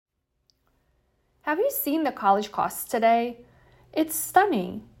Have you seen the college costs today? It's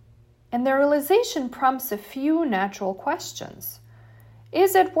stunning, and the realization prompts a few natural questions.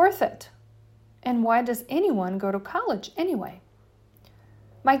 Is it worth it? And why does anyone go to college anyway?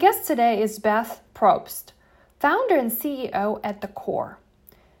 My guest today is Beth Probst, founder and CEO at The Core.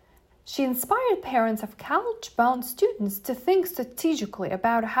 She inspired parents of college-bound students to think strategically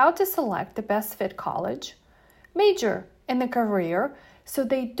about how to select the best fit college, major, and a career so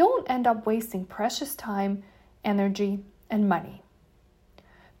they don't end up wasting precious time, energy, and money.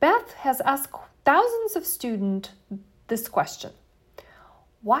 Beth has asked thousands of students this question: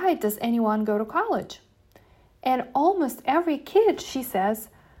 why does anyone go to college? And almost every kid, she says,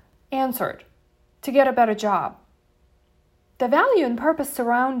 answered, to get a better job. The value and purpose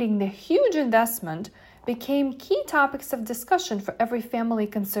surrounding the huge investment became key topics of discussion for every family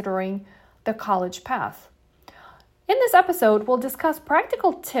considering the college path. In this episode, we'll discuss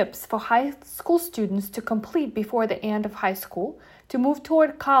practical tips for high school students to complete before the end of high school to move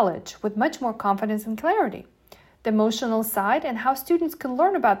toward college with much more confidence and clarity, the emotional side and how students can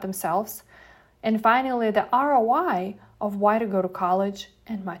learn about themselves, and finally, the ROI of why to go to college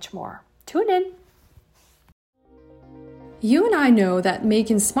and much more. Tune in. You and I know that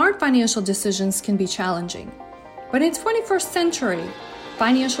making smart financial decisions can be challenging. But in the 21st century,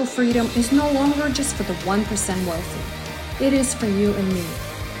 financial freedom is no longer just for the 1% wealthy. It is for you and me.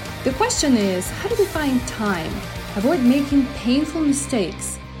 The question is, how do we find time, avoid making painful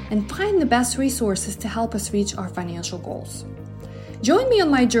mistakes, and find the best resources to help us reach our financial goals? Join me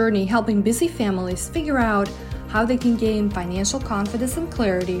on my journey helping busy families figure out how they can gain financial confidence and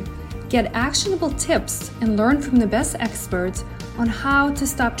clarity, get actionable tips, and learn from the best experts on how to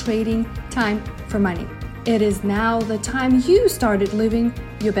stop trading time for money. It is now the time you started living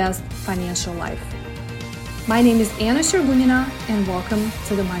your best financial life. My name is Anna Shergunina, and welcome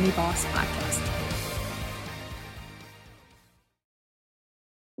to the Money Boss Podcast.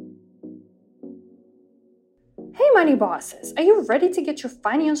 Hey Money Bosses, are you ready to get your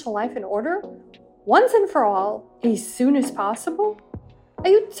financial life in order? Once and for all, as soon as possible? Are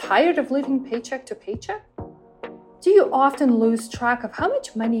you tired of living paycheck to paycheck? Do you often lose track of how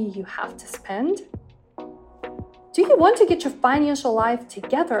much money you have to spend? Do you want to get your financial life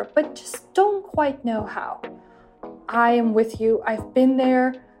together but just don't quite know how? I am with you. I've been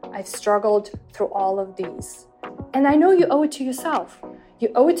there. I've struggled through all of these. And I know you owe it to yourself.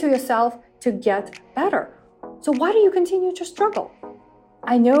 You owe it to yourself to get better. So why do you continue to struggle?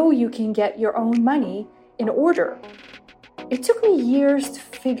 I know you can get your own money in order. It took me years to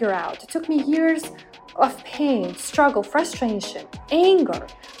figure out. It took me years of pain, struggle, frustration, anger.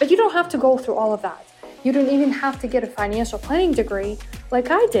 But you don't have to go through all of that. You don't even have to get a financial planning degree like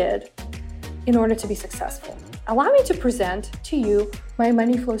I did in order to be successful. Allow me to present to you my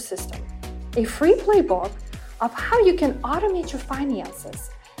money flow system, a free playbook of how you can automate your finances,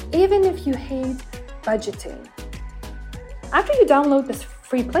 even if you hate budgeting. After you download this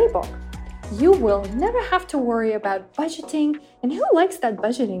free playbook, you will never have to worry about budgeting, and who likes that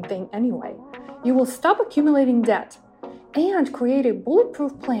budgeting thing anyway? You will stop accumulating debt and create a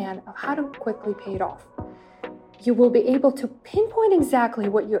bulletproof plan of how to quickly pay it off. You will be able to pinpoint exactly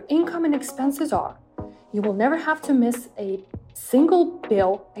what your income and expenses are. You will never have to miss a single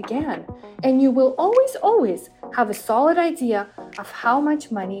bill again, and you will always have a solid idea of how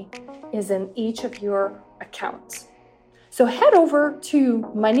much money is in each of your accounts. So head over to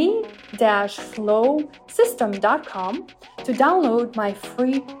money-flowsystem.com to download my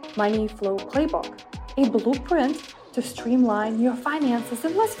free Money Flow Playbook, a blueprint to streamline your finances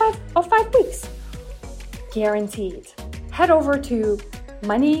in less 5 weeks. Guaranteed. Head over to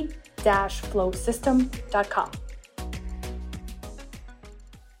money-flowsystem.com.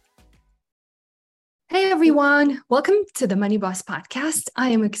 Hey everyone, welcome to the Money Boss Podcast. I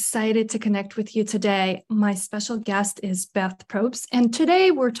am excited to connect with you today. My special guest is Beth Probst, and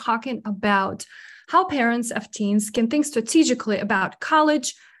today we're talking about how parents of teens can think strategically about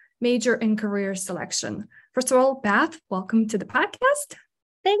college, major, and career selection. First of all, Beth, welcome to the podcast.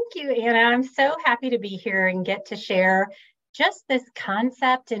 Thank you, Anna. I'm so happy to be here and get to share just this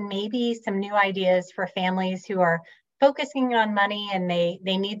concept and maybe some new ideas for families who are focusing on money and they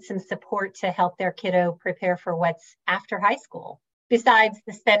need some support to help their kiddo prepare for what's after high school, besides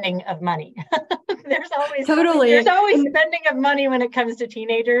the spending of money. There's always spending of money when it comes to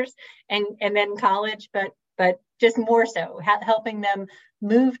teenagers and then college, but just more so helping them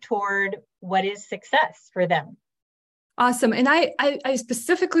move toward what is success for them. Awesome. And I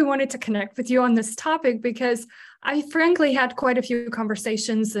specifically wanted to connect with you on this topic because I frankly had quite a few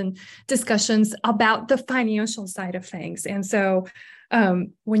conversations and discussions about the financial side of things. And so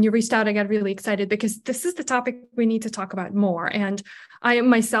when you reached out, I got really excited because this is the topic we need to talk about more. And I am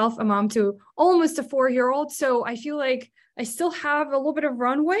myself a mom to almost a 4-year-old. So I feel like I still have a little bit of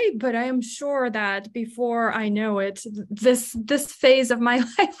runway, but I am sure that before I know it, this phase of my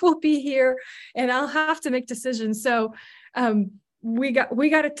life will be here and I'll have to make decisions. So we got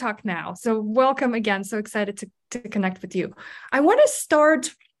to talk now. So welcome again. So excited to connect with you. I want to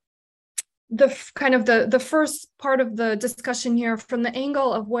start the first part of the discussion here from the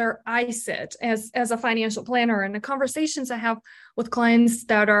angle of where I sit as a financial planner and the conversations I have with clients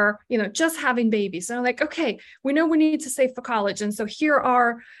that are, just having babies. And I'm like, okay, we know we need to save for college. And so here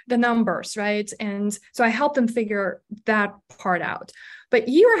are the numbers, right? And so I help them figure that part out. But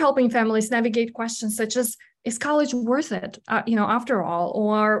you're helping families navigate questions such as, is college worth it, after all?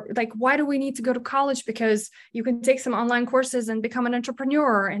 Or like, why do we need to go to college? Because you can take some online courses and become an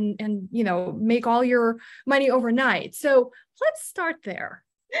entrepreneur and make all your money overnight. So let's start there.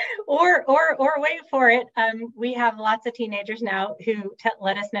 Or wait for it. We have lots of teenagers now who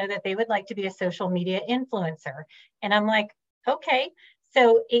let us know that they would like to be a social media influencer. And I'm like, okay.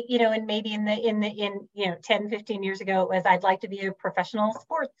 So, and maybe in 10, 15 years ago, it was, I'd like to be a professional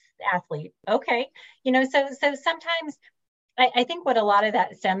sports athlete. Okay. So sometimes I think what a lot of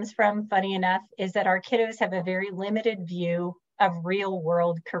that stems from, funny enough, is that our kiddos have a very limited view of real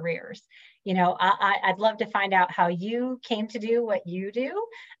world careers. I'd love to find out how you came to do what you do.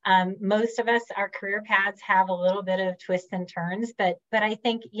 Most of us, our career paths have a little bit of twists and turns, but I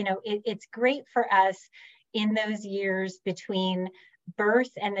think, it's great for us in those years between birth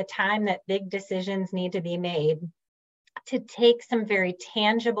and the time that big decisions need to be made to take some very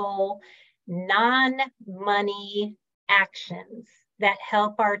tangible, non-money actions that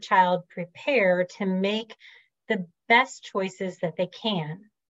help our child prepare to make the best choices that they can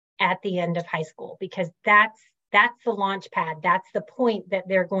at the end of high school, because that's the launch pad. That's the point that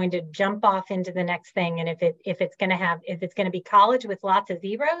they're going to jump off into the next thing. And if it's going to be college with lots of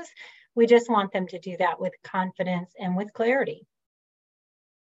zeros, we just want them to do that with confidence and with clarity.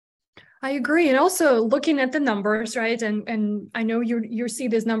 I agree. And also looking at the numbers, right? And I know you see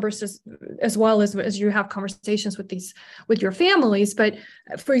these numbers as well as you have conversations with your families. But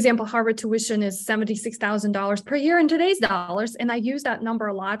for example, Harvard tuition is $76,000 per year in today's dollars. And I use that number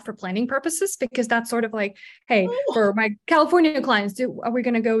a lot for planning purposes, because that's sort of like, hey, for my California clients, are we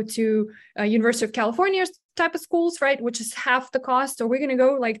going to go to University of California type of schools, right? Which is half the cost, or we're going to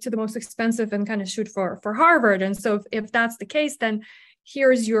go like to the most expensive and kind of shoot for Harvard. And so if that's the case, then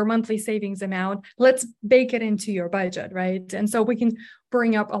here's your monthly savings amount. Let's bake it into your budget, right? And so we can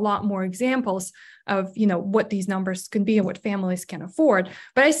bring up a lot more examples of, what these numbers can be and what families can afford.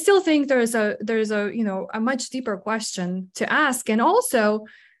 But I still think there's a a much deeper question to ask. And also,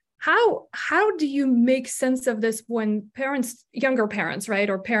 how do you make sense of this when younger parents,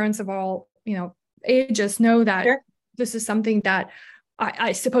 right, or parents of all, ages know that Sure. This is something that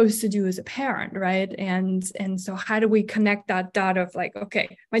I supposed to do as a parent, right? And so how do we connect that dot of like,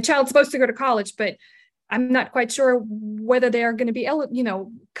 okay, my child's supposed to go to college, but I'm not quite sure whether they are going to be,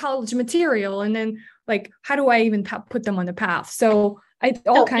 college material. And then like, how do I even put them on the path? So that's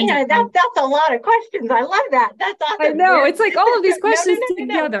a lot of questions. I love that. That's awesome. I know. It's like all of these questions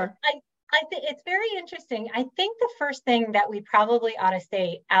together. I think it's very interesting. I think the first thing that we probably ought to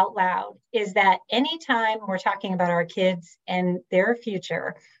say out loud is that anytime we're talking about our kids and their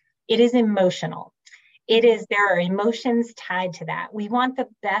future, it is emotional. There are emotions tied to that. We want the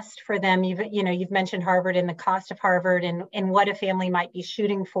best for them. You've mentioned Harvard and the cost of Harvard and what a family might be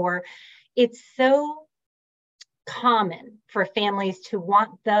shooting for. It's so common for families to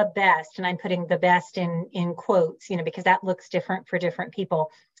want the best, and I'm putting the best in quotes, because that looks different for different people.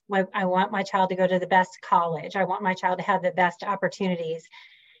 I want my child to go to the best college. I want my child to have the best opportunities.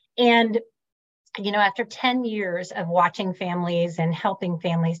 And, after 10 years of watching families and helping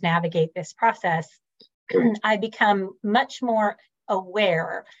families navigate this process, I have become much more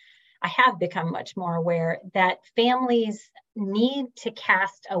aware that families need to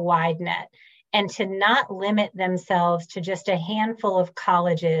cast a wide net and to not limit themselves to just a handful of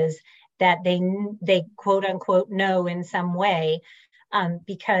colleges that they quote unquote know in some way.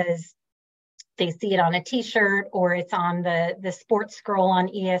 Because they see it on a t-shirt or it's on the sports scroll on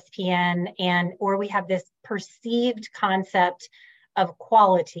ESPN, or we have this perceived concept of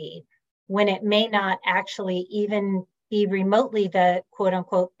quality when it may not actually even be remotely the quote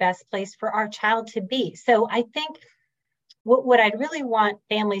unquote best place for our child to be. So I think what I'd really want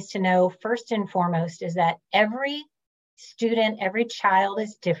families to know first and foremost is that every student, every child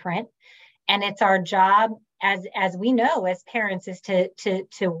is different. And it's our job as we know as parents, is to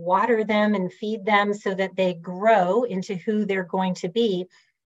water them and feed them so that they grow into who they're going to be.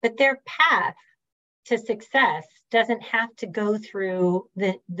 But their path to success doesn't have to go through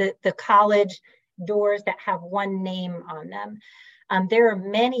the college doors that have one name on them. There are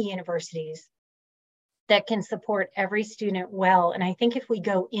many universities that can support every student well. And I think if we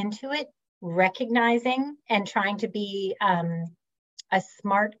go into it recognizing and trying to be a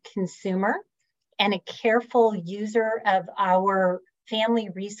smart consumer and a careful user of our family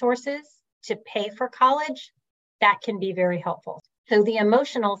resources to pay for college, that can be very helpful. So the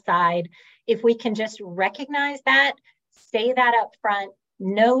emotional side, if we can just recognize that, say that up front,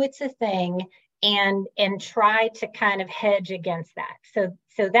 know it's a thing, and try to kind of hedge against that.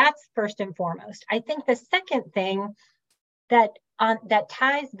 So that's first and foremost. I think the second thing that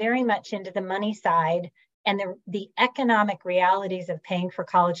ties very much into the money side and the economic realities of paying for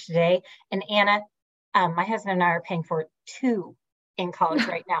college today. And Anna, my husband and I are paying for 2 in college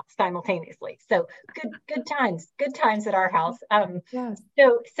right now simultaneously. So good times at our house. Yes.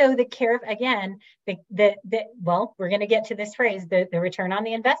 So the care of, again, well, we're going to get to this phrase, the return on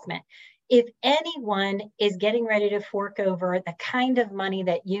the investment. If anyone is getting ready to fork over the kind of money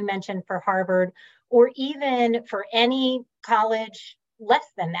that you mentioned for Harvard, or even for any college less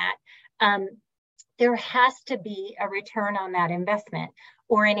than that, there has to be a return on that investment,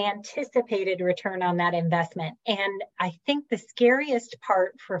 or an anticipated return on that investment. And I think the scariest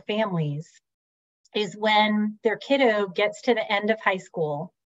part for families is when their kiddo gets to the end of high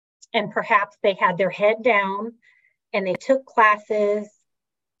school and perhaps they had their head down and they took classes,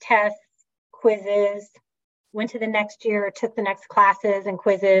 tests, quizzes, went to the next year, took the next classes and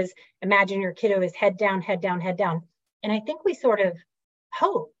quizzes. Imagine your kiddo is head down, head down, head down. And I think we sort of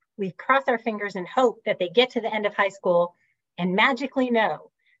hope, we cross our fingers and hope that they get to the end of high school and magically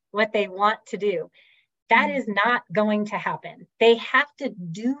know what they want to do. That is not going to happen. They have to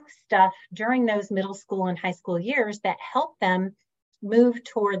do stuff during those middle school and high school years that help them move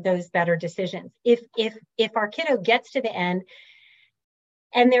toward those better decisions. If our kiddo gets to the end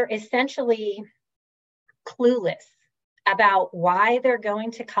and they're essentially clueless about why they're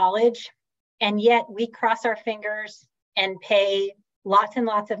going to college, and yet we cross our fingers and pay lots and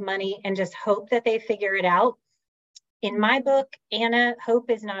lots of money and just hope that they figure it out. In my book, Anna, hope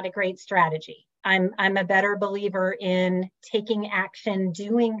is not a great strategy. I'm a better believer in taking action,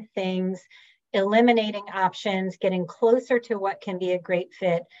 doing things, eliminating options, getting closer to what can be a great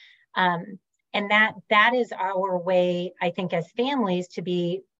fit. And that is our way, I think, as families to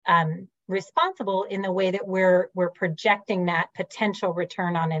be responsible in the way that we're projecting that potential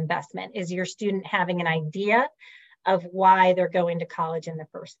return on investment. Is your student having an idea of why they're going to college in the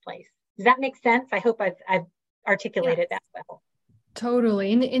first place? Does that make sense? I hope I've articulated that well.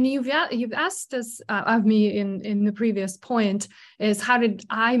 Totally. And you've asked us of me in the previous point is, how did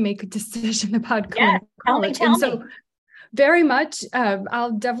I make a decision about going to college? Tell me. Very much,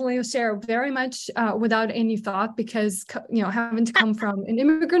 I'll definitely share, very much without any thought, because, having to come from an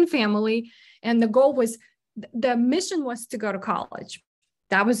immigrant family, and the mission was to go to college.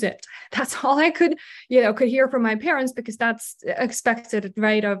 That was it. That's all I could hear from my parents, because that's expected,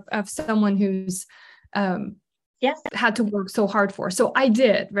 right, of someone who's had to work so hard for. So I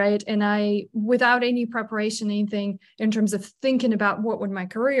did, right? And I, without any preparation, anything in terms of thinking about what would my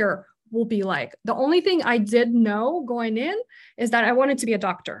career will be like. The only thing I did know going in is that I wanted to be a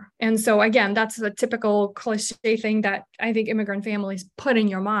doctor. And so again, that's a typical cliche thing that I think immigrant families put in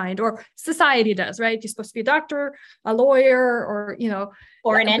your mind, or society does, right? You're supposed to be a doctor, a lawyer, or,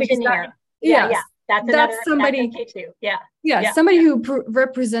 or an engineer. Yeah. That's somebody. That's okay too. Somebody who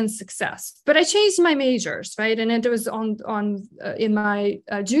represents success. But I changed my majors, right? And it was in my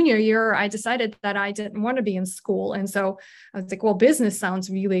junior year, I decided that I didn't want to be in school, and so I was like, well, business sounds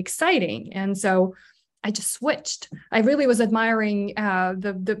really exciting, and so I just switched. I really was admiring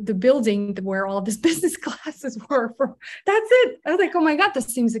the building where all of these business classes were. That's it. I was like, oh my God, this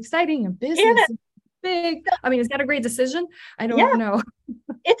seems exciting. And business is big. I mean, is that a great decision? I don't know.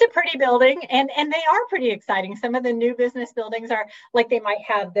 It's a pretty building, and they are pretty exciting. Some of the new business buildings are like, they might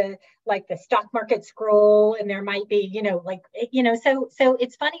have the stock market scroll, and there might be, so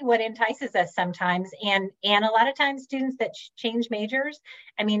it's funny what entices us sometimes. And a lot of times students that change majors,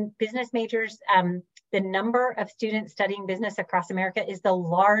 I mean, business majors, the number of students studying business across America is the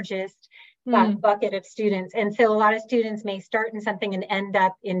largest bucket of students. And so a lot of students may start in something and end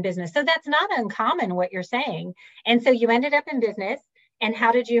up in business. So that's not uncommon what you're saying. And so you ended up in business, And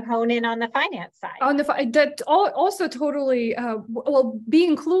how did you hone in on the finance side? On the that also totally well,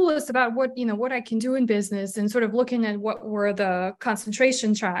 being clueless about what I can do in business, and sort of looking at what were the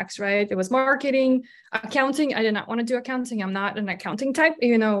concentration tracks, right? It was marketing, accounting. I did not want to do accounting. I'm not an accounting type,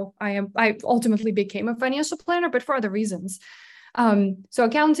 I ultimately became a financial planner, but for other reasons. So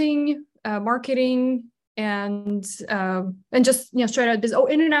accounting, marketing, and just straight out business. Oh,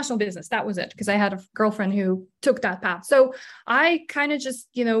 international business. That was it, because I had a girlfriend who took that path. So I kind of just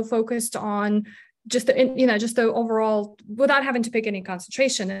focused on just the overall, without having to pick any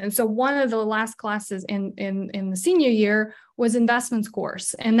concentration. And so one of the last classes in the senior year was investments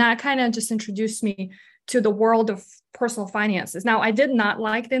course, and that kind of just introduced me to the world of personal finances. Now, I did not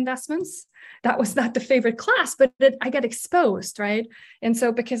like the investments. That was not the favorite class, but I got exposed, right? And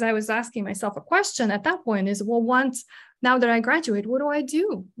so, because I was asking myself a question at that point is, well, now that I graduate, what do I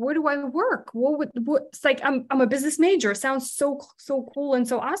do? Where do I work? It's like, I'm a business major. It sounds so cool and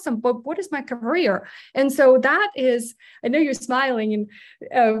so awesome, but what is my career? And so that is, I know you're smiling,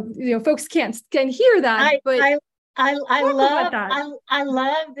 and folks can't hear that, but I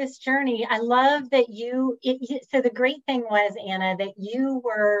love this journey. I love that so the great thing was, Anna, that you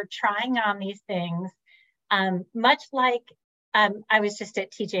were trying on these things, much like, I was just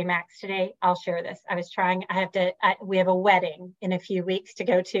at TJ Maxx today. I'll share this. We have a wedding in a few weeks to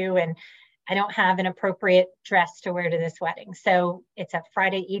go to, and I don't have an appropriate dress to wear to this wedding. So it's a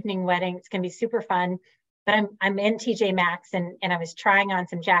Friday evening wedding. It's going to be super fun, but I'm in TJ Maxx, and I was trying on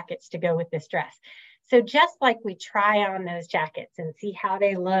some jackets to go with this dress. So just like we try on those jackets and see how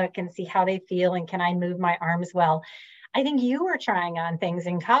they look and see how they feel, and can I move my arms well, I think you were trying on things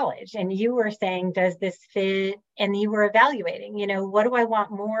in college, and you were saying, does this fit? And you were evaluating, what do I want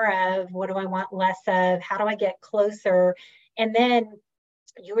more of? What do I want less of? How do I get closer? And then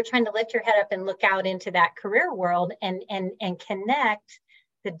you were trying to lift your head up and look out into that career world and connect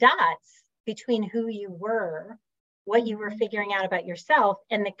the dots between who you were, what you were figuring out about yourself,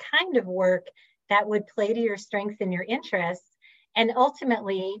 and the kind of work that would play to your strengths and your interests, and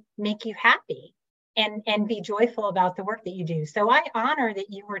ultimately make you happy and be joyful about the work that you do. So I honor that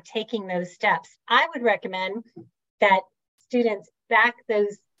you were taking those steps. I would recommend that students back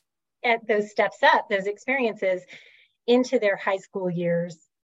those steps up, those experiences, into their high school years,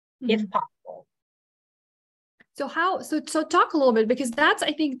 if possible. So talk a little bit, because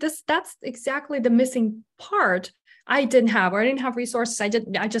I think that's exactly the missing part. I didn't have resources. I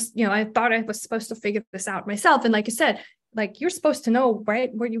thought I was supposed to figure this out myself. And like you said, like, you're supposed to know, right,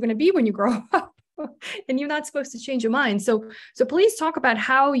 where you're going to be when you grow up, and you're not supposed to change your mind. So please talk about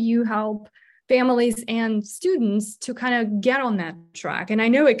how you help families and students to kind of get on that track. And I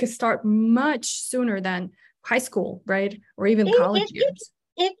know it could start much sooner than high school, right? Or even college years.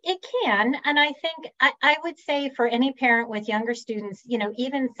 It can. And I think I would say for any parent with younger students,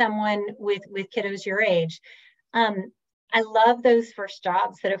 even someone with kiddos your age, I love those first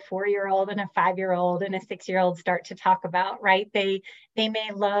jobs that a 4-year-old and a 5-year-old and a 6-year-old start to talk about, right? They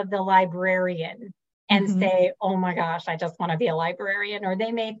may love the librarian and say, oh my gosh, I just want to be a librarian. Or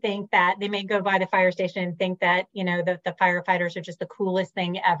they may think that, they may go by the fire station and think that, the firefighters are just the coolest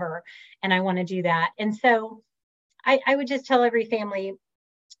thing ever, and I want to do that. And so I would just tell every family,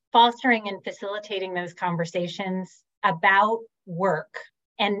 fostering and facilitating those conversations about work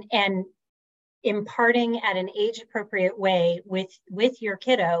and imparting at an age appropriate way with your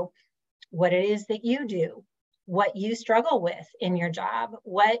kiddo what it is that you do, what you struggle with in your job,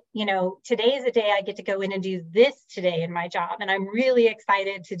 today is a day I get to go in and do this today in my job. And I'm really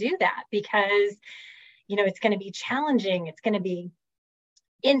excited to do that because, it's going to be challenging. It's going to be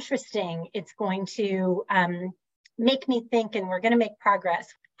interesting. It's going to make me think, and we're going to make progress.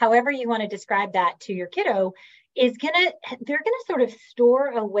 However you want to describe that to your kiddo, they're going to sort of store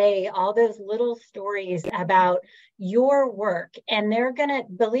away all those little stories about your work, and they're going to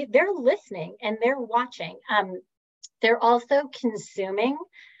believe they're listening and they're watching. They're also consuming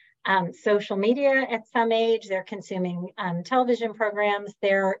social media at some age. They're consuming television programs.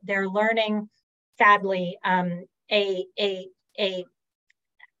 They're learning, sadly, a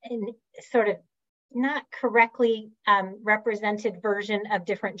sort of not correctly represented version of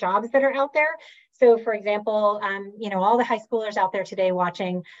different jobs that are out there. So, for example, all the high schoolers out there today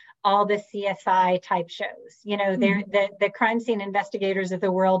watching all the CSI type shows, the crime scene investigators of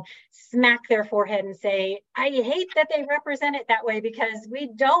the world smack their forehead and say, I hate that they represent it that way, because we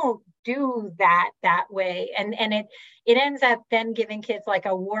don't do that way. And it ends up then giving kids like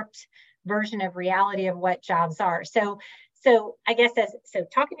a warped version of reality of what jobs are. So I guess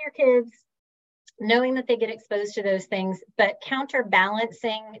talking to your kids, knowing that they get exposed to those things, but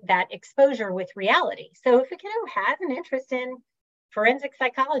counterbalancing that exposure with reality. So if a kiddo has an interest in forensic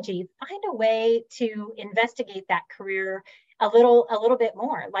psychology, find a way to investigate that career a little bit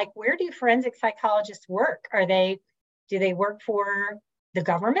more. Like, where do forensic psychologists work? Do they work for the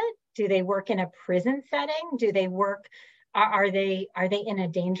government? Do they work in a prison setting? Do they work, are they in a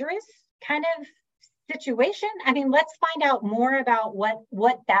dangerous kind of situation? I mean, let's find out more about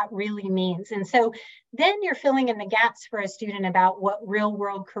what that really means. And so then you're filling in the gaps for a student about what real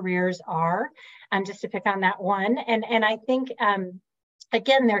world careers are, just to pick on that one. And I think,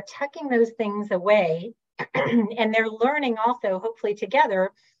 again, they're tucking those things away and they're learning also, hopefully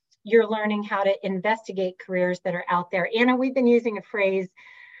together, you're learning how to investigate careers that are out there. Anna, we've been using a phrase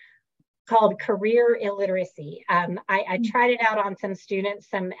called career illiteracy. I tried it out on some students,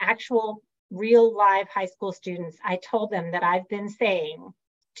 some actual real live high school students. I told them that I've been saying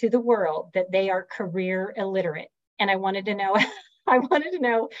to the world that they are career illiterate. And I wanted to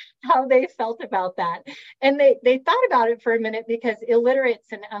know how they felt about that. And they thought about it for a minute, because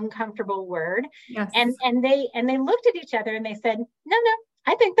illiterate's an uncomfortable word. Yes. And they looked at each other and they said, no,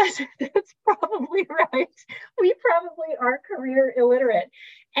 I think that's probably right. We probably are career illiterate.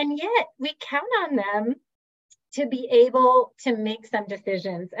 And yet we count on them to be able to make some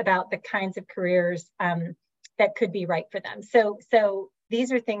decisions about the kinds of careers that could be right for them. So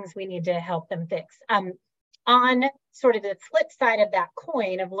these are things we need to help them fix. On sort of the flip side of that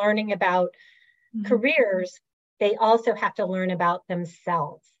coin of learning about careers, they also have to learn about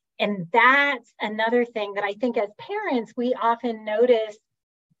themselves. And that's another thing that I think as parents, we often notice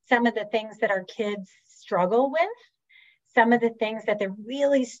some of the things that our kids struggle with, some of the things that they're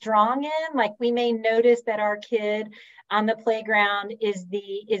really strong in. Like, we may notice that our kid on the playground is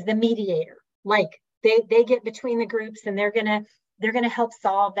the mediator. Like, they get between the groups and they're gonna help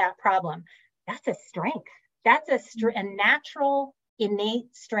solve that problem. That's a strength. That's a natural,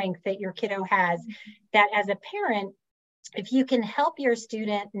 innate strength that your kiddo has, that as a parent, if you can help your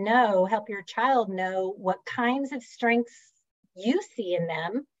child know what kinds of strengths you see in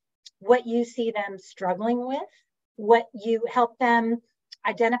them, what you see them struggling with, what you help them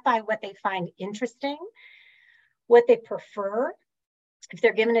identify what they find interesting, what they prefer. If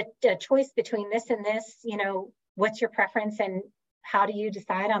they're given a choice between this and this, what's your preference and how do you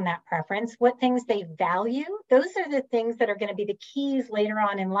decide on that preference? What things they value? Those are the things that are going to be the keys later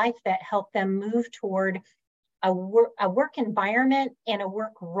on in life that help them move toward a work environment and a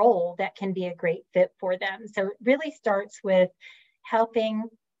work role that can be a great fit for them. So it really starts with helping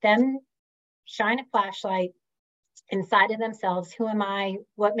them shine a flashlight inside of themselves. Who am I?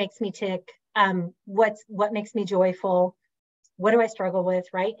 What makes me tick? What makes me joyful? What do I struggle with,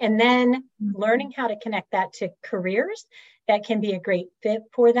 right? And then learning how to connect that to careers that can be a great fit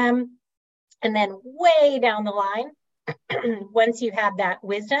for them. And then way down the line, once you have that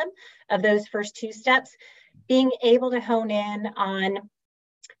wisdom of those first two steps, being able to hone in on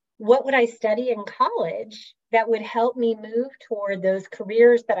what would I study in college that would help me move toward those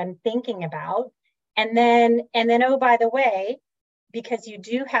careers that I'm thinking about. And then, oh, by the way, because you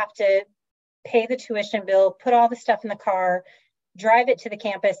do have to pay the tuition bill, put all the stuff in the car, drive it to the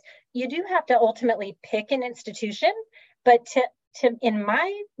campus, you do have to ultimately pick an institution. But to in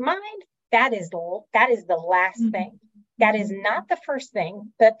my mind, that is the last thing. That is not the first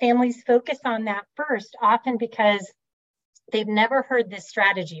thing, but families focus on that first, often because they've never heard this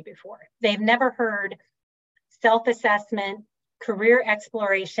strategy before. They've never heard self-assessment, career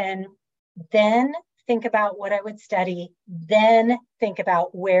exploration, then think about what I would study, then think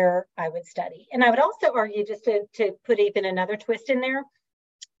about where I would study. And I would also argue, just to put even another twist in there,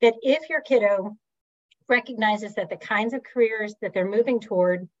 that if your kiddo recognizes that the kinds of careers that they're moving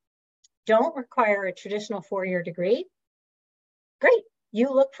toward don't require a traditional four-year degree, great.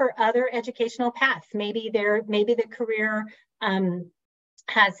 You look for other educational paths. Maybe the career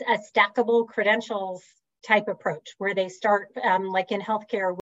has a stackable credentials type approach, where they start like in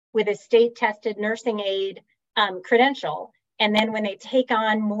healthcare with a state-tested nursing aid credential. And then when they take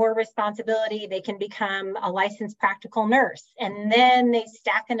on more responsibility, they can become a licensed practical nurse. And then they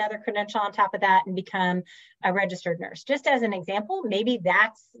stack another credential on top of that and become a registered nurse. Just as an example, maybe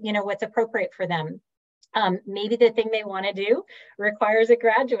that's what's appropriate for them. Maybe the thing they want to do requires a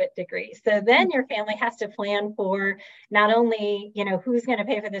graduate degree. So then your family has to plan for not only, who's going to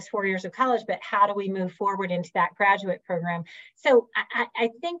pay for this 4 years of college, but how do we move forward into that graduate program? So I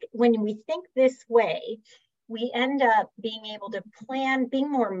think when we think this way, we end up being able to plan,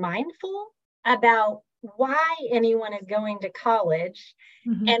 being more mindful about why anyone is going to college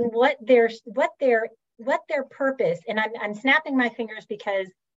and what their purpose. And I'm snapping my fingers because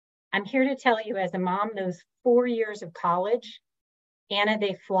I'm here to tell you, as a mom, those 4 years of college, Anna,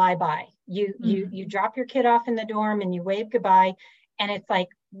 they fly by. You drop your kid off in the dorm and you wave goodbye, And it's like,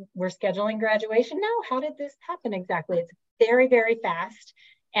 we're scheduling graduation now. How did this happen exactly? It's very, very fast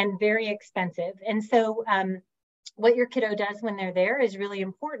and very expensive. And so what your kiddo does when they're there is really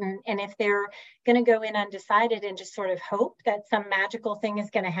important. And if they're going to go in undecided and just sort of hope that some magical thing is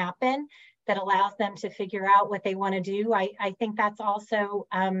going to happen that allows them to figure out what they want to do, I think that's also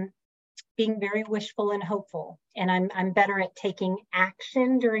being very wishful and hopeful. And I'm better at taking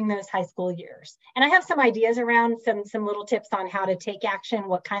action during those high school years. And I have some ideas around some little tips on how to take action,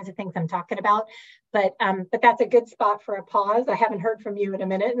 what kinds of things I'm talking about. But that's a good spot for a pause. I haven't heard from you in a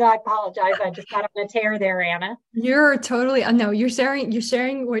minute, and I apologize. I just got on a tear there, Anna. You're totally no. You're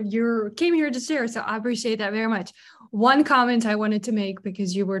sharing what you came here to share. So I appreciate that very much. One comment I wanted to make,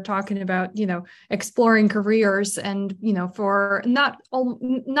 because you were talking about, exploring careers, and, for not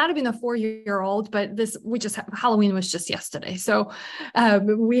even a 4-year-old, but Halloween was just yesterday. So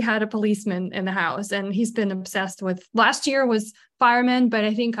we had a policeman in the house, and he's been obsessed with, last year was firemen, but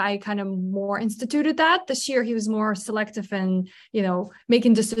I think I kind of more instituted that. This year he was more selective and,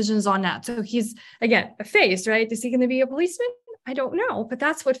 making decisions on that. So he's, again, a face, right? Is he going to be a policeman? I don't know, but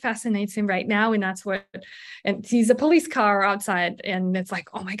that's what fascinates him right now. And sees a police car outside, and it's like,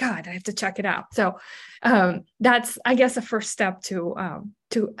 oh my God, I have to check it out. So that's, I guess, a first step to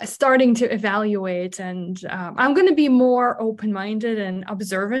starting to evaluate. And I'm going to be more open-minded and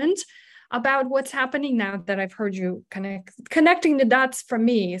observant about what's happening now that I've heard you kind of connecting the dots for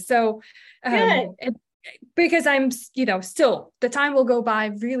me. So because I'm, still, the time will go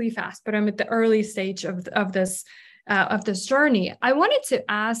by really fast, but I'm at the early stage of this journey. I wanted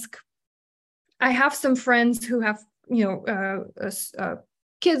to ask, I have some friends who have,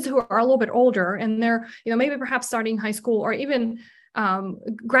 kids who are a little bit older, and they're, maybe perhaps starting high school or even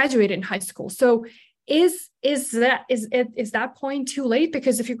graduating high school. So is that point too late?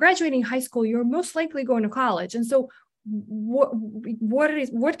 Because if you're graduating high school, you're most likely going to college. And so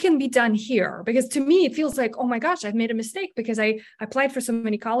what can be done here? Because to me, it feels like, oh my gosh, I've made a mistake because I applied for so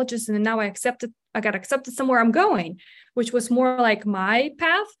many colleges, and then now I got accepted somewhere I'm going, which was more like my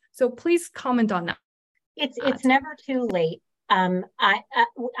path. So please comment on that. It's never too late.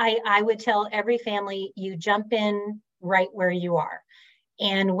 I would tell every family, you jump in right where you are.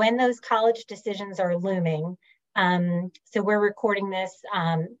 And when those college decisions are looming, so we're recording this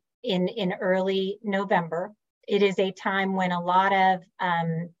in early November. It is a time when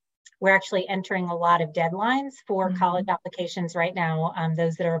we're actually entering a lot of deadlines for college applications right now,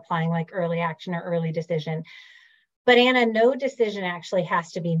 those that are applying like early action or early decision. But Anna, no decision actually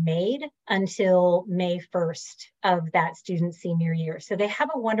has to be made until May 1st of that student's senior year. So they have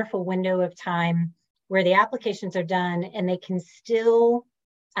a wonderful window of time where the applications are done, and they can still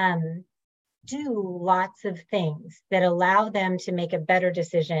do lots of things that allow them to make a better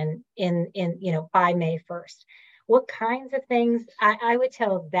decision by May 1st. What kinds of things? I would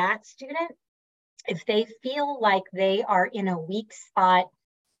tell that student, if they feel like they are in a weak spot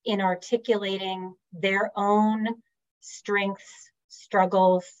in articulating their own strengths,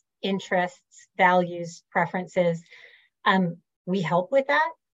 struggles, interests, values, preferences, we help with that.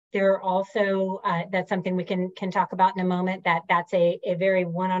 There are also, that's something we can talk about in a moment, that's a very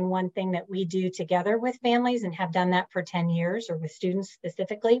one-on-one thing that we do together with families, and have done that for 10 years, or with students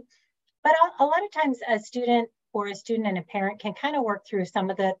specifically. But a lot of times a student and a parent can kind of work through some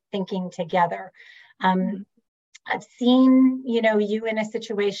of the thinking together. I've seen, you in a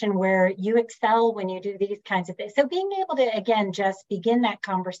situation where you excel when you do these kinds of things. So being able to, again, just begin that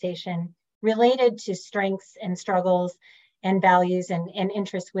conversation related to strengths and struggles and values and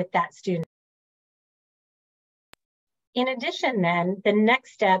interests with that student. In addition, then, the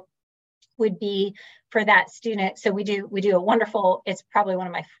next step would be for that student. So we do a wonderful, it's probably one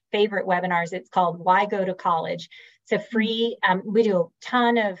of my favorite webinars. It's called Why Go to College? It's a free, we do a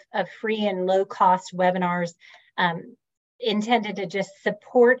ton of free and low cost webinars intended to just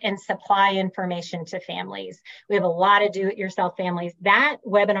support and supply information to families. We have a lot of do-it-yourself families. That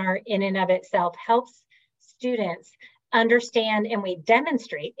webinar in and of itself helps students understand, and we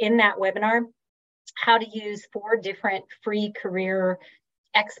demonstrate in that webinar how to use 4 different free career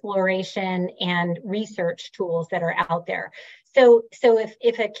exploration and research tools that are out there. So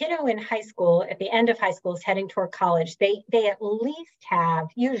if a kiddo in high school, at the end of high school, is heading toward college, they at least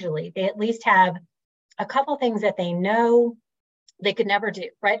have a couple things that they know they could never do,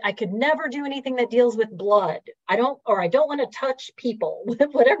 right? I could never do anything that deals with blood. I don't want to touch people,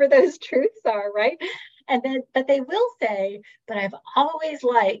 whatever those truths are, right? But they will say, but I've always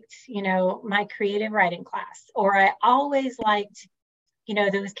liked, my creative writing class, or I always liked,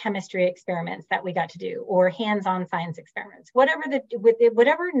 those chemistry experiments that we got to do, or hands-on science experiments,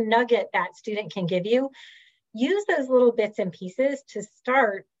 whatever nugget that student can give you. use those little bits and pieces to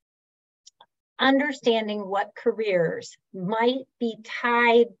start understanding what careers might be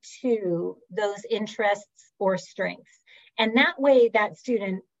tied to those interests or strengths. And that way, that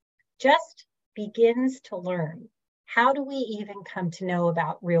student just begins to learn, how do we even come to know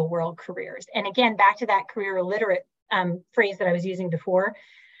about real world careers? And again, back to that career illiterate phrase that I was using before,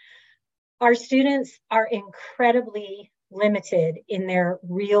 our students are incredibly limited in their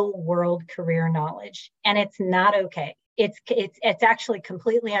real world career knowledge, and it's not okay. It's actually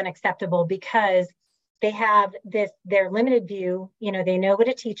completely unacceptable, because they have their limited view. They know what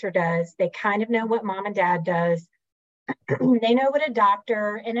a teacher does. They kind of know what mom and dad does. They know what a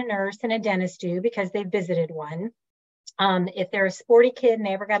doctor and a nurse and a dentist do because they visited one. If they're a sporty kid and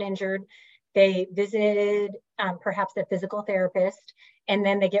they ever got injured, they visited perhaps a physical therapist, and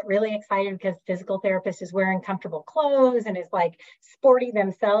then they get really excited because the physical therapist is wearing comfortable clothes and is like sporty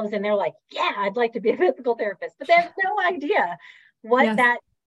themselves, and they're like, yeah, I'd like to be a physical therapist. But they have no idea what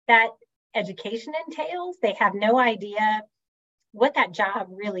that education entails. They have no idea what that job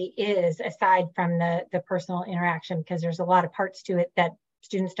really is, aside from the personal interaction, because there's a lot of parts to it that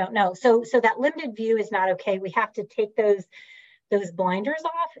students don't know. So that limited view is not okay. We have to take those blinders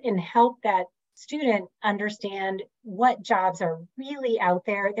off and help that student understand what jobs are really out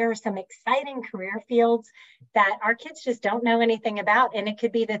there. There are some exciting career fields that our kids just don't know anything about. And it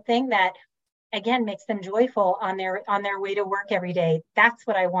could be the thing that, again, makes them joyful on their way to work every day. That's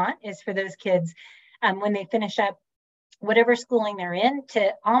what I want, is for those kids, when they finish up whatever schooling they're in,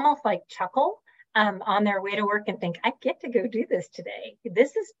 to almost like chuckle on their way to work and think, I get to go do this today.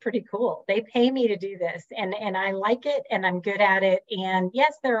 This is pretty cool. They pay me to do this, and I like it, and I'm good at it. And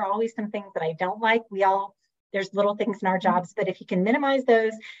yes, there are always some things that I don't like. There's little things in our jobs, but if you can minimize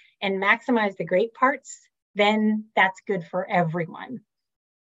those and maximize the great parts, then that's good for everyone.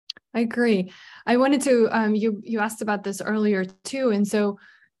 I agree. I wanted to, you asked about this earlier too. And so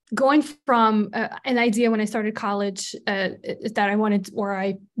going from an idea when I started college that I wanted, or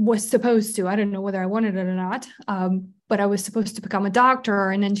I was supposed to, I don't know whether I wanted it or not, but I was supposed to become a doctor,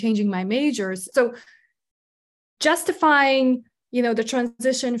 and then changing my majors. So justifying, the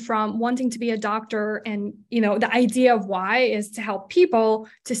transition from wanting to be a doctor, and, the idea of why is to help people,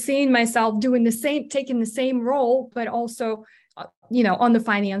 to seeing myself doing taking the same role, but also on the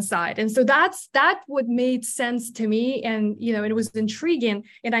finance side. And so that what made sense to me. And, it was intriguing.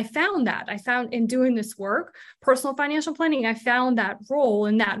 And I found in doing this work, personal financial planning, I found that role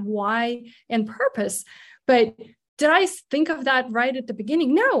and that why and purpose. But did I think of that right at the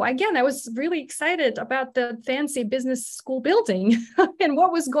beginning? No, again, I was really excited about the fancy business school building and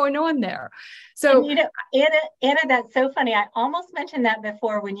what was going on there. So, and, Anna, that's so funny. I almost mentioned that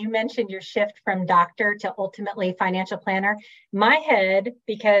before when you mentioned your shift from doctor to ultimately financial planner. My head,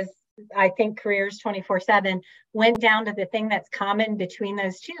 because I think careers 24/7, went down to the thing that's common between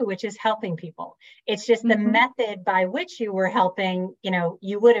those two, which is helping people. It's just the method by which you were helping,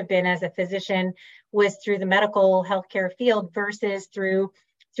 you would have been as a physician, was through the medical healthcare field versus through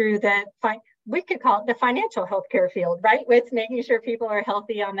we could call it the financial healthcare field, right? With making sure people are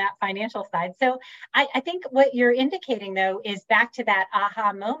healthy on that financial side. So I think what you're indicating, though, is back to that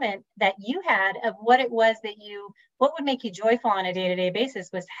aha moment that you had of what it was what would make you joyful on a day-to-day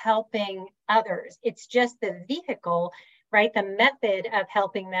basis was helping others. It's just the vehicle, right? The method of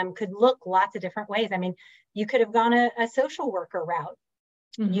helping them could look lots of different ways. I mean, you could have gone a social worker route.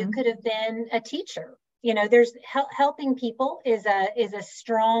 You could have been a teacher. There's helping people is a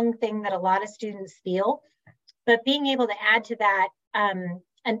strong thing that a lot of students feel, but being able to add to that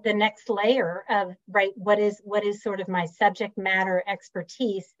and the next layer of, right, what is sort of my subject matter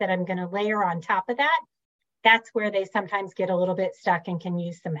expertise that I'm going to layer on top of that, that's where they sometimes get a little bit stuck and can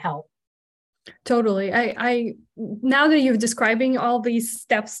use some help. Totally. I now that you're describing all these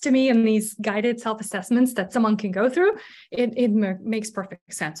steps to me and these guided self-assessments that someone can go through, it makes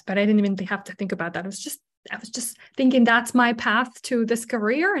perfect sense. But I didn't even have to think about that. I was just thinking that's my path to this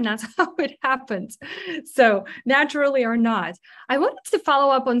career, and that's how it happened. So naturally or not, I wanted to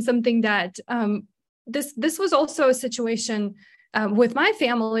follow up on something that this was also a situation with my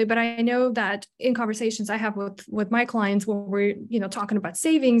family, but I know that in conversations I have with my clients, where we're talking about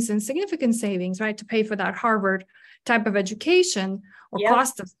savings and significant savings, right, to pay for that Harvard type of education or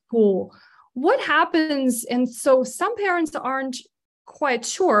cost of school. What happens? And so some parents aren't quite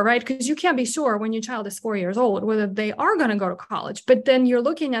sure, right? Because you can't be sure when your child is 4 years old whether they are going to go to college. But then you're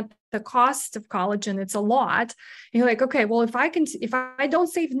looking at the cost of college, and it's a lot. And you're like, okay, well, if I don't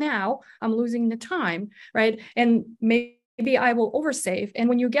save now, I'm losing the time, right? And maybe maybe I will oversave. And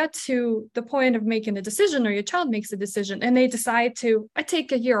when you get to the point of making the decision, or your child makes a decision and they decide to, I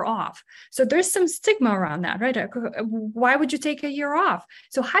take a year off. So there's some stigma around that, right? Why would you take a year off?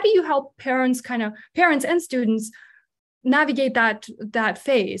 So how do you help parents and students navigate that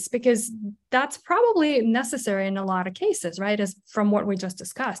phase? Because that's probably necessary in a lot of cases, right? As from what we just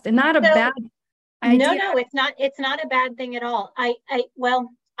discussed, and not a bad idea. No, it's not a bad thing at all.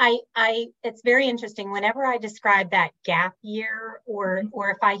 It's very interesting. Whenever I describe that gap year, or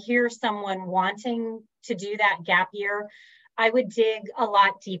if I hear someone wanting to do that gap year, I would dig a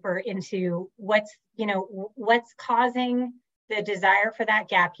lot deeper into what's causing the desire for that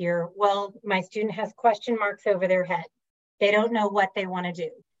gap year. Well, my student has question marks over their head. They don't know what they want to do.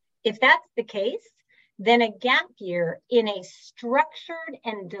 If that's the case, then a gap year in a structured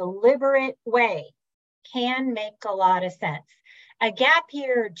and deliberate way can make a lot of sense. A gap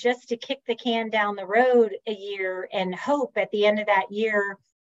year just to kick the can down the road a year and hope at the end of that year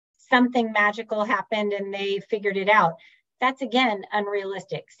something magical happened and they figured it out, that's again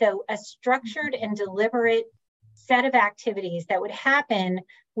unrealistic. So a structured and deliberate set of activities that would happen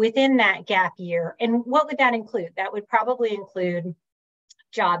within that gap year. And what would that include? That would probably include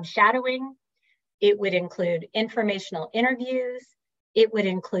job shadowing. It would include informational interviews. It would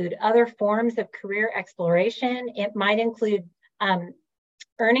include other forms of career exploration. It might include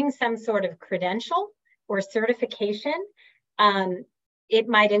earning some sort of credential or certification. It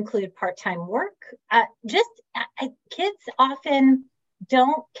might include part-time work. Kids often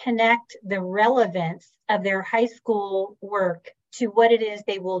don't connect the relevance of their high school work to what it is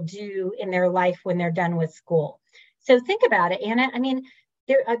they will do in their life when they're done with school. So think about it, Anna. I mean,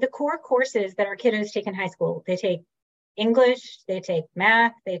 there are the core courses that our kiddos take in high school. They take English, they take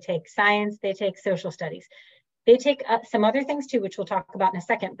math, they take science, they take social studies. They take some other things too, which we'll talk about in a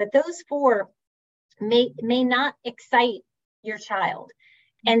second. But those four may not excite your child.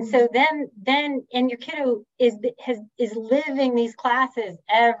 And so then your kiddo is living these classes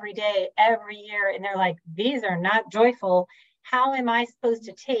every day, every year, and they're like, these are not joyful. How am I supposed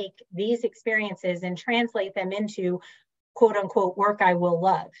to take these experiences and translate them into quote unquote work I will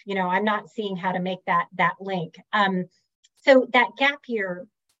love? You know, I'm not seeing how to make that link. So that gap year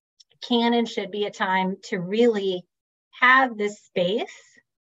can and should be a time to really have this space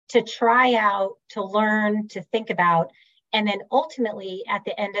to try out, to learn, to think about. And then ultimately at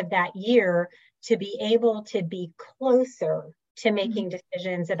the end of that year, to be able to be closer to making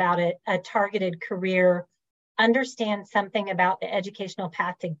decisions about a targeted career, understand something about the educational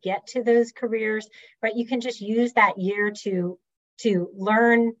path to get to those careers, right? You can just use that year to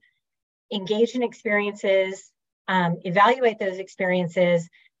learn, engage in experiences, evaluate those experiences,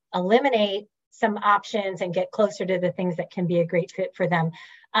 eliminate some options, and get closer to the things that can be a great fit for them.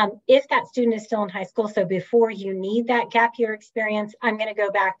 If that student is still in high school, so before you need that gap year experience, I'm going to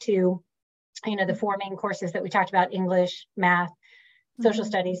go back to, the four main courses that we talked about: English, math, social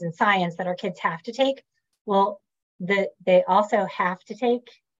studies, and science that our kids have to take. Well, they also have to take,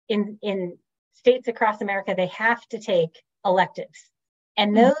 in states across America, they have to take electives.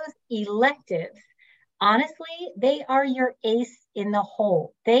 And those electives, honestly, they are your ace in the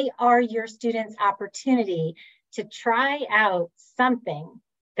hole. They are your students' opportunity to try out something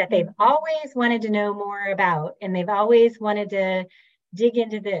that they've always wanted to know more about, and they've always wanted to dig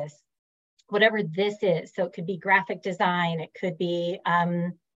into this, whatever this is. So it could be graphic design, it could be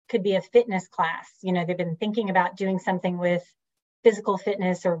a fitness class. They've been thinking about doing something with physical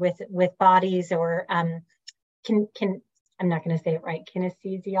fitness or with bodies, or I'm not going to say it right,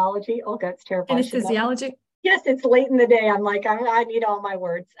 kinesiology. Oh, that's terrible. Kinesiology. Yes, it's late in the day. I'm like, I need all my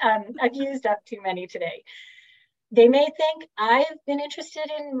words. I've used up too many today. They may think, I've been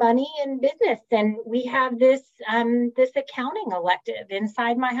interested in money and business, and we have this accounting elective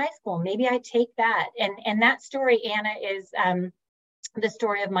inside my high school. Maybe I take that. And that story, Anna, is the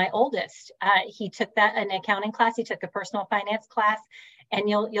story of my oldest. He took an accounting class. He took a personal finance class, and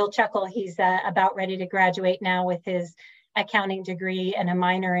you'll chuckle. He's about ready to graduate now with his accounting degree and a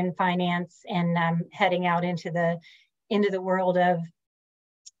minor in finance, and heading out into the world of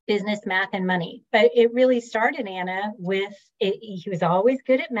business, math, and money. But it really started, Anna, with he was always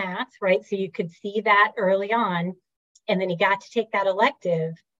good at math, right? So you could see that early on. And then he got to take that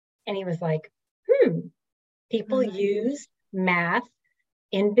elective, and he was like, people use math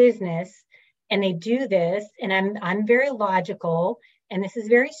in business, and they do this, and I'm very logical, and this is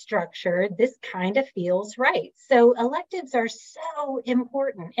very structured. This kind of feels right. So electives are so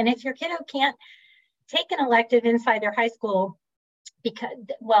important. And if your kiddo can't take an elective inside their high school, because,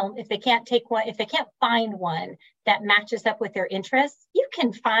 well, if they can't take one, if they can't find one that matches up with their interests, you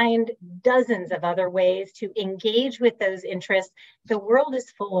can find dozens of other ways to engage with those interests. The world is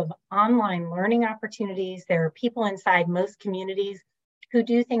full of online learning opportunities. There are people inside most communities who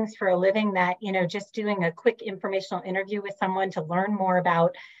do things for a living that, just doing a quick informational interview with someone to learn more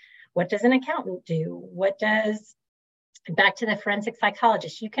about what does an accountant do? Back to the forensic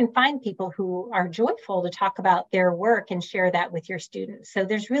psychologist, you can find people who are joyful to talk about their work and share that with your students. So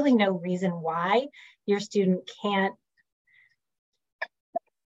there's really no reason why your student can't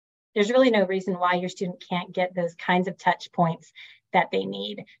get those kinds of touch points that they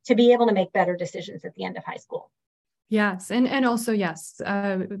need to be able to make better decisions at the end of high school. Yes. And also, yes,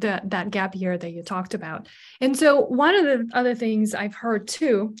 that gap year that you talked about. And so one of the other things I've heard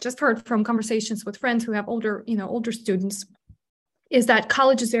too, just heard from conversations with friends who have older students, is that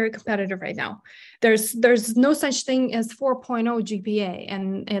college is very competitive right now. There's no such thing as 4.0 GPA.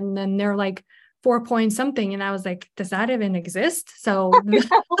 And then they're like 4 point something. And I was like, does that even exist? So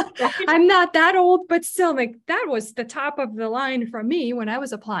I'm not that old, but still, like, that was the top of the line for me when I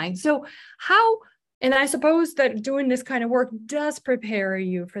was applying. So and I suppose that doing this kind of work does prepare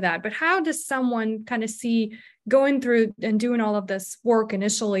you for that. But how does someone kind of see going through and doing all of this work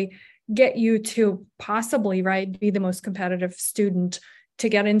initially get you to possibly, right, be the most competitive student to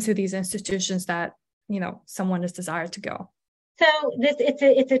get into these institutions that, someone is desired to go? So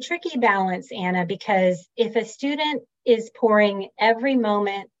it's a tricky balance, Anna, because if a student is pouring every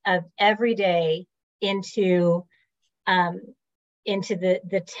moment of every day into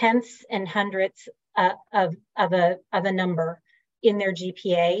the tenths and hundredths of a number in their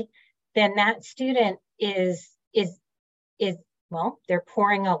GPA, then that student is they're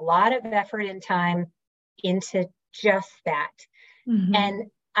pouring a lot of effort and time into just that. Mm-hmm.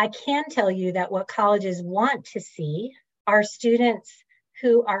 And I can tell you that what colleges want to see are students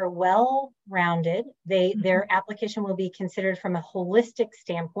who are well-rounded. Their application will be considered from a holistic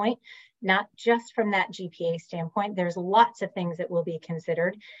standpoint, not just from that GPA standpoint. There's lots of things that will be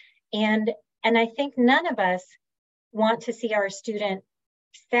considered. And I think none of us want to see our student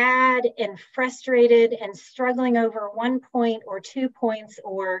sad and frustrated and struggling over 1 point or 2 points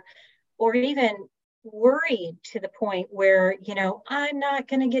or even worried to the point where, I'm not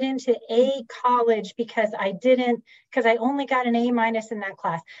going to get into a college because I only got an A- in that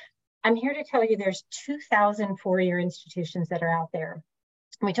class. I'm here to tell you there's 2,000 four-year institutions that are out there.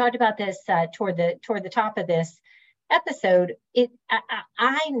 We talked about this toward the top of this episode.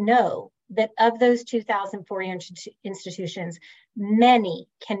 I know that of those 2,000 four-year institutions, many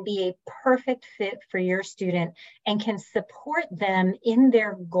can be a perfect fit for your student and can support them in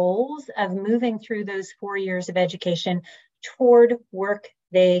their goals of moving through those 4 years of education toward work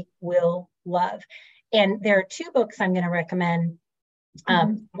they will love. And there are 2 books I'm going to recommend.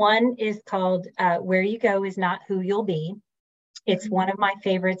 One is called Where You Go Is Not Who You'll Be. It's one of my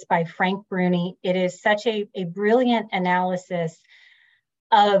favorites by Frank Bruni. It is such a brilliant analysis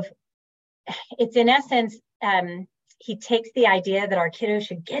of, it's in essence, he takes the idea that our kiddos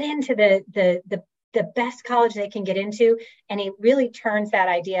should get into the best college they can get into, and he really turns that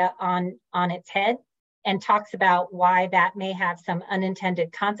idea on its head and talks about why that may have some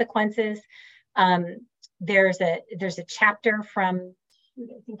unintended consequences. There's a chapter from,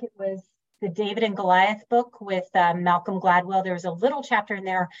 I think it was the David and Goliath book with Malcolm Gladwell. There was a little chapter in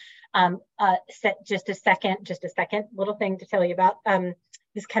there, just a second little thing to tell you about.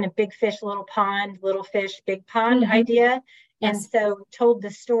 This kind of big fish, little pond, little fish, big pond idea. Yes. And so told the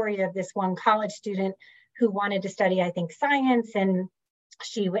story of this one college student who wanted to study, I think, science. And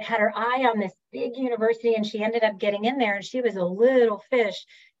she had her eye on this big university, and she ended up getting in there, and she was a little fish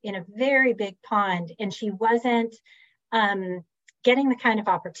in a very big pond. And she wasn't getting the kind of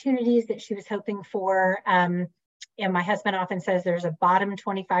opportunities that she was hoping for. And my husband often says there's a bottom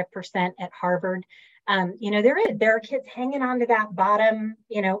 25% at Harvard. There are kids hanging on to that bottom,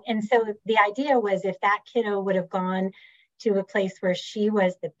 and so the idea was if that kiddo would have gone to a place where she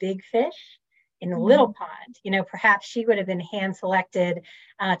was the big fish in the little pond, perhaps she would have been hand selected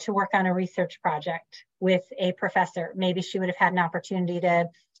to work on a research project with a professor. Maybe she would have had an opportunity to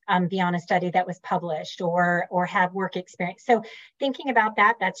be on a study that was published or have work experience. So thinking about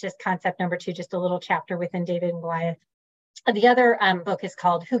that, that's just concept number 2, just a little chapter within David and Goliath. The other book is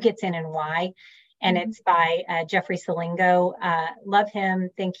called Who Gets In and Why? And it's by Jeffrey Salingo. Love him.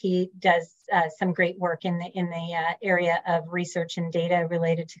 Think he does some great work in the area of research and data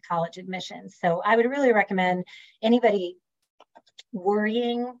related to college admissions. So I would really recommend anybody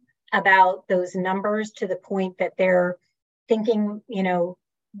worrying about those numbers to the point that they're thinking,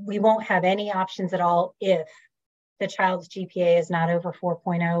 we won't have any options at all if the child's GPA is not over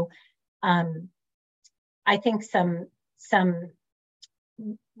 4.0. I think some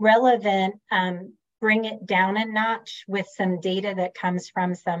relevant, bring it down a notch with some data that comes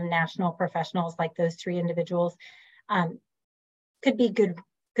from some national professionals like those 3 individuals, could be good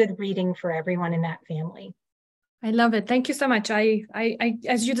reading for everyone in that family. I love it. Thank you so much. I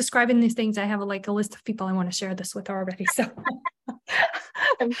as you're describing these things, I have a list of people I want to share this with already. So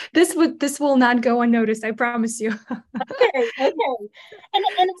this will not go unnoticed. I promise you. Okay. And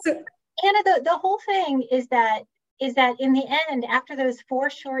so, Anna, the whole thing is that in the end, after those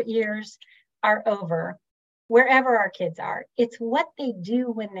 4 short years are over, wherever our kids are, it's what they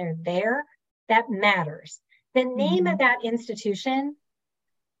do when they're there that matters. The name of that institution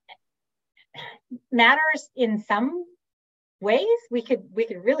matters in some ways. We could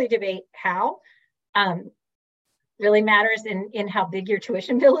really debate how. Really matters in how big your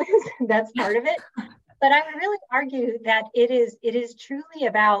tuition bill is. That's part of it. But I would really argue that it is truly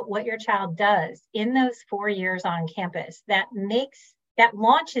about what your child does in those 4 years on campus that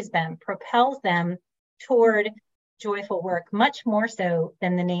launches them, propels them toward joyful work, much more so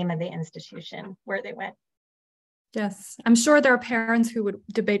than the name of the institution where they went. Yes, I'm sure there are parents who would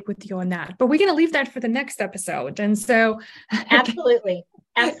debate with you on that, but we're going to leave that for the next episode. And so absolutely.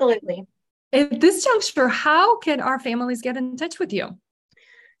 At this juncture, how can our families get in touch with you?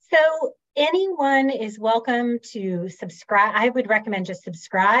 So anyone is welcome to subscribe. I would recommend just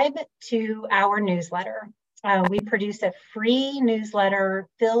subscribe to our newsletter. We produce a free newsletter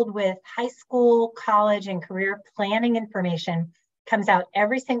filled with high school, college, and career planning information. Comes out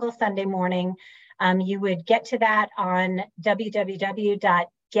every single Sunday morning. You would get to that on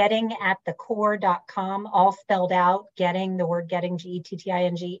www.gettingatthecore.com, all spelled out, getting, the word getting,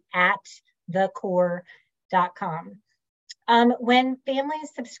 Getting, at thecore.com. When families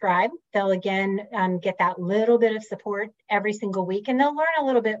subscribe, they'll again get that little bit of support every single week, and they'll learn a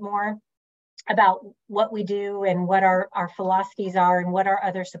little bit more about what we do and what our philosophies are and what our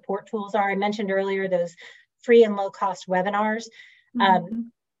other support tools are. I mentioned earlier those free and low cost webinars.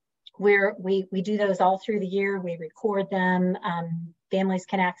 We do those all through the year. We record them. Families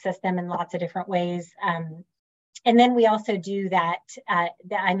can access them in lots of different ways. And then we also do that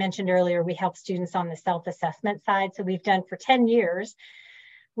I mentioned earlier, we help students on the self-assessment side. So we've done for 10 years,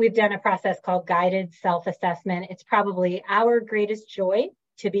 we've done a process called guided self-assessment. It's probably our greatest joy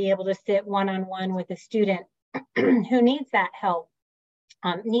to be able to sit one-on-one with a student who needs that help,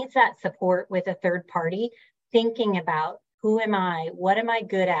 needs that support with a third party, thinking about who am I, what am I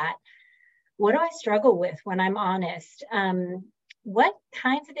good at, what do I struggle with when I'm honest, what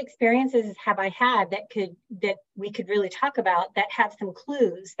kinds of experiences have I had that we could really talk about that have some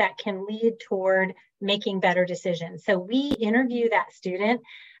clues that can lead toward making better decisions. So we interview that student,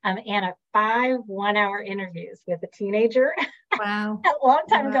 and 5 one-hour interviews with a teenager. Wow. A long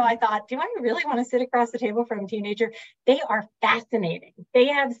time ago, I thought, do I really want to sit across the table from a teenager? They are fascinating. They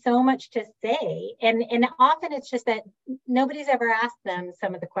have so much to say. And often it's just that nobody's ever asked them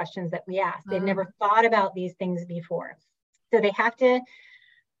some of the questions that we ask. They've never thought about these things before. So they have to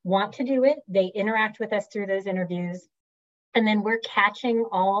want to do it. They interact with us through those interviews. And then we're catching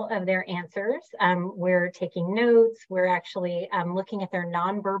all of their answers. We're taking notes. We're actually looking at their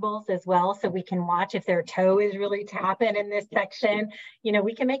nonverbals as well. So we can watch if their toe is really tapping in this section. You know,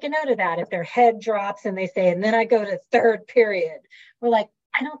 we can make a note of that. If their head drops and they say, and then I go to third period, we're like,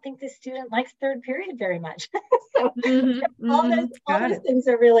 I don't think this student likes third period very much. So all those things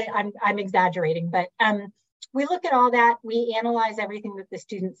are really, I'm exaggerating, but we look at all that. We analyze everything that the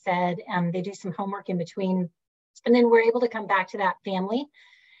student said. They do some homework in between. And then we're able to come back to that family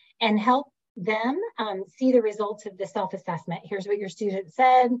and help them see the results of the self-assessment. Here's what your student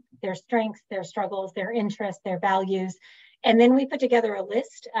said, their strengths, their struggles, their interests, their values. And then we put together a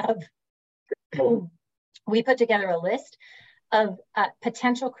list of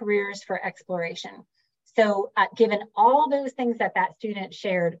potential careers for exploration. So given all those things that student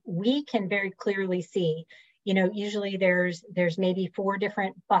shared, we can very clearly see, you know, usually there's maybe 4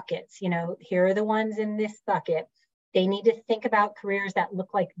 different buckets. You know, here are the ones in this bucket. They need to think about careers that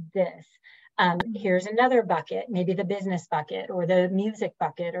look like this. Here's another bucket, maybe the business bucket or the music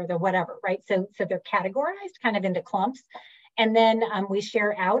bucket or the whatever, right? So they're categorized kind of into clumps. And then we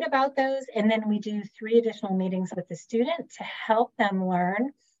share out about those. And then we do 3 additional meetings with the student to help them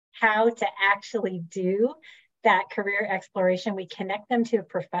learn how to actually do that career exploration. We connect them to a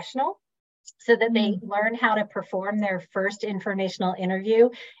professional so that they learn how to perform their first informational interview.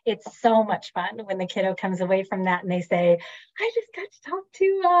 It's so much fun when the kiddo comes away from that and they say, I just got to talk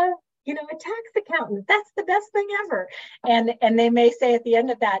to a tax accountant, that's the best thing ever. And they may say at the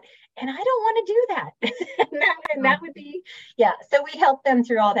end of that, and I don't want to do that. and that would be, yeah. So we help them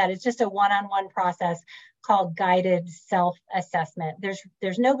through all that. It's just a one-on-one process called guided self-assessment.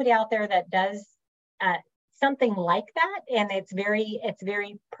 There's nobody out there that does something like that. And it's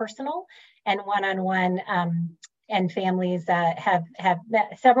very personal and one-on-one. And families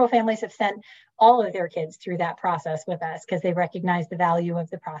several families have sent all of their kids through that process with us because they recognize the value of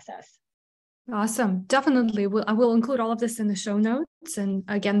the process. Awesome. Definitely. I will include all of this in the show notes. And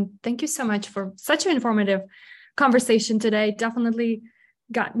again, thank you so much for such an informative conversation today. Definitely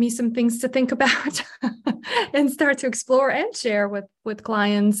got me some things to think about and start to explore and share with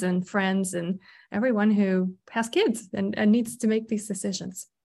clients and friends and everyone who has kids and needs to make these decisions.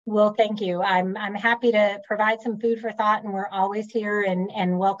 Well, thank you. I'm happy to provide some food for thought, and we're always here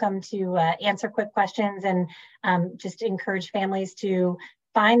and welcome to answer quick questions and just encourage families to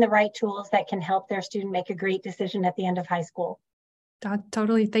find the right tools that can help their student make a great decision at the end of high school.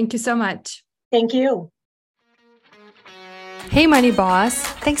 Totally. Thank you so much. Thank you. Hey, Money Boss.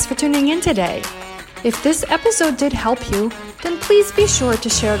 Thanks for tuning in today. If this episode did help you, then please be sure to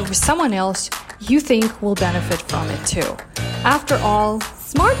share it with someone else you think will benefit from it too. After all,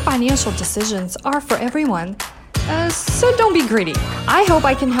 smart financial decisions are for everyone. So don't be greedy. I hope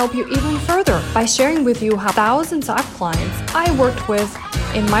I can help you even further by sharing with you how thousands of clients I worked with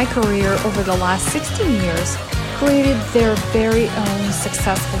in my career over the last 16 years created their very own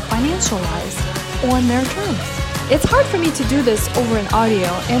successful financial lives on their terms. It's hard for me to do this over an audio,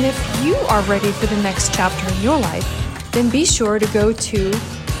 and if you are ready for the next chapter in your life, then be sure to go to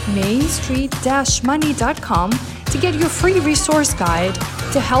mainstreet-money.com to get your free resource guide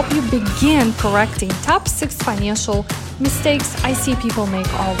to help you begin correcting top 6 financial mistakes I see people make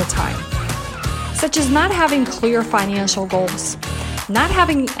all the time, such as not having clear financial goals, not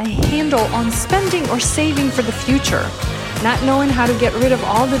having a handle on spending or saving for the future, not knowing how to get rid of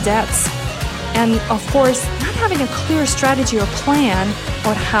all the debts, and of course, not having a clear strategy or plan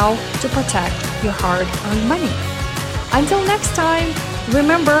on how to protect your hard-earned money. Until next time,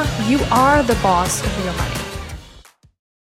 remember, you are the boss of your money.